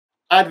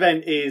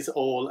Advent is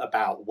all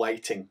about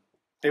waiting.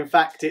 In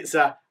fact, it's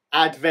an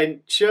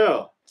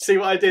adventure. See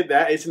what I did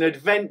there? It's an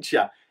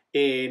adventure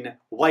in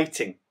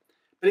waiting.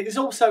 But it is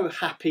also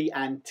happy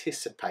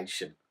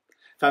anticipation.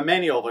 For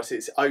many of us,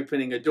 it's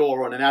opening a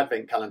door on an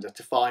advent calendar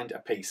to find a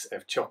piece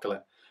of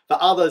chocolate. For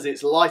others,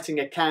 it's lighting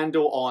a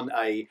candle on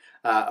a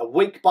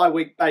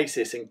week-by-week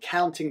basis and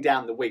counting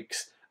down the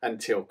weeks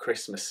until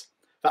Christmas.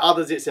 For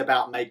others, it's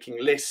about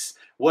making lists,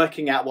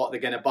 working out what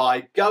they're going to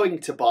buy, going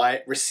to buy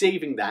it,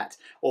 receiving that,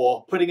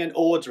 or putting an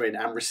order in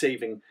and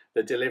receiving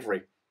the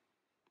delivery.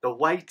 The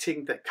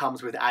waiting that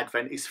comes with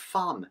Advent is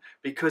fun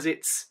because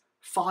it's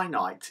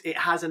finite. It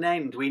has an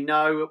end. We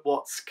know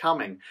what's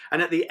coming.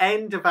 And at the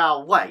end of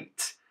our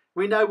wait,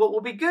 we know what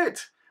will be good.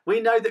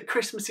 We know that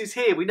Christmas is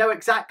here. We know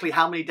exactly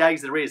how many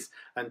days there is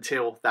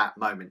until that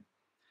moment.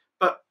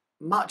 But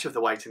much of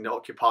the waiting that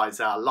occupies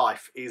our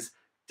life is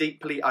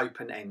deeply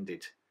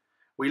open-ended.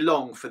 We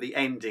long for the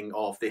ending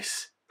of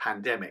this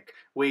pandemic.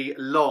 We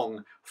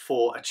long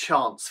for a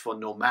chance for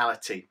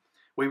normality.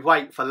 We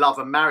wait for love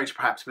and marriage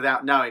perhaps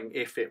without knowing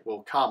if it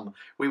will come.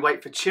 We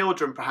wait for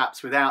children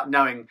perhaps without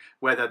knowing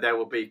whether there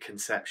will be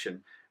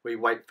conception. We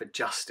wait for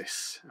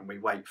justice and we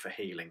wait for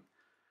healing.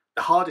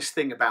 The hardest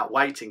thing about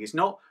waiting is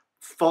not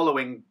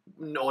following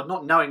or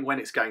not knowing when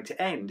it's going to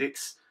end.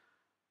 It's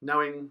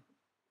knowing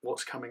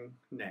what's coming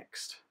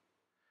next.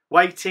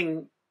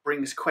 Waiting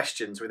brings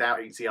questions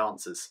without easy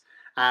answers.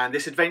 And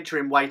this adventure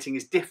in waiting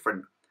is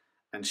different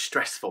and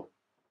stressful.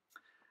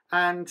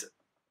 And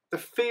the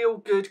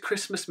feel-good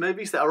Christmas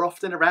movies that are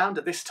often around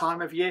at this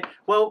time of year,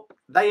 well,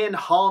 they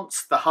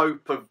enhance the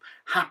hope of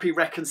happy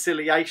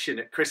reconciliation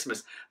at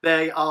Christmas.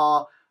 They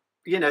are,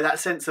 that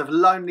sense of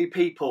lonely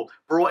people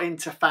brought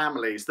into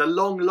families, the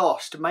long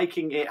lost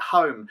making it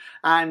home.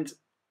 And,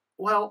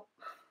 well,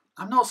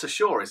 I'm not so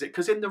sure, is it?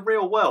 Because in the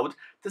real world,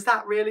 does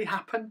that really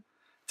happen?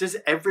 Does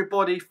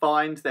everybody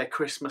find their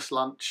Christmas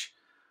lunch?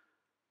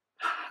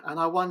 And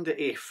I wonder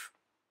if,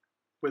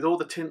 with all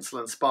the tinsel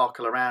and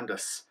sparkle around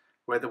us,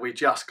 whether we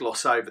just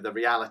gloss over the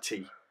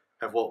reality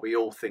of what we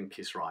all think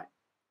is right.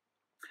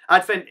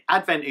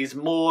 Advent is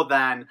more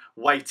than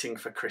waiting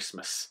for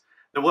Christmas.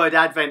 The word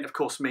Advent, of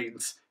course,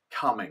 means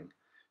coming.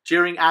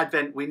 During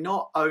Advent, we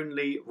not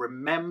only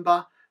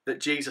remember that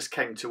Jesus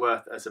came to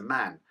earth as a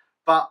man,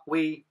 but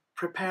we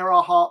prepare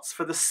our hearts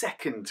for the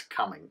second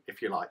coming,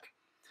 if you like.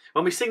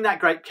 When we sing that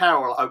great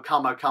carol, O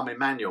Come,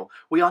 Emmanuel,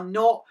 we are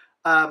not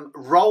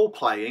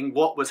role-playing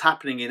what was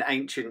happening in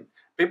ancient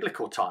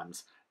biblical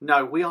times.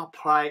 No, we are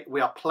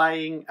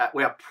praying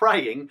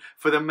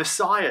for the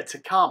Messiah to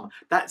come,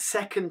 that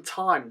second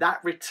time, that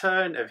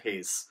return of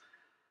his.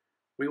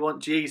 We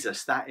want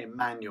Jesus, that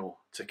Emmanuel,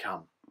 to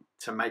come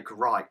to make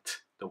right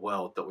the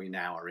world that we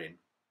now are in.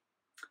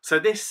 So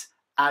this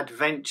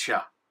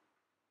adventure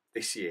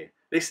this year,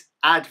 this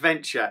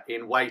adventure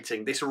in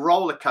waiting, this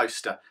roller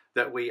coaster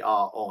that we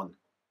are on,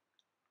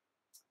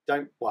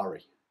 don't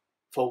worry.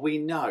 For we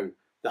know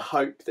the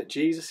hope that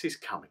Jesus is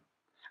coming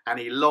and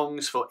he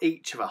longs for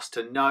each of us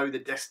to know the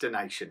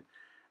destination,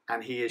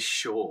 and he is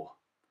sure,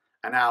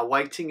 and our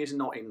waiting is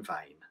not in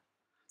vain.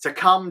 So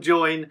come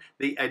join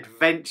the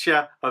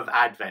adventure of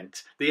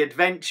Advent, the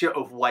adventure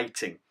of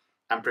waiting,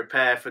 and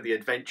prepare for the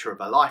adventure of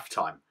a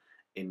lifetime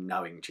in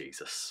knowing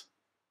Jesus.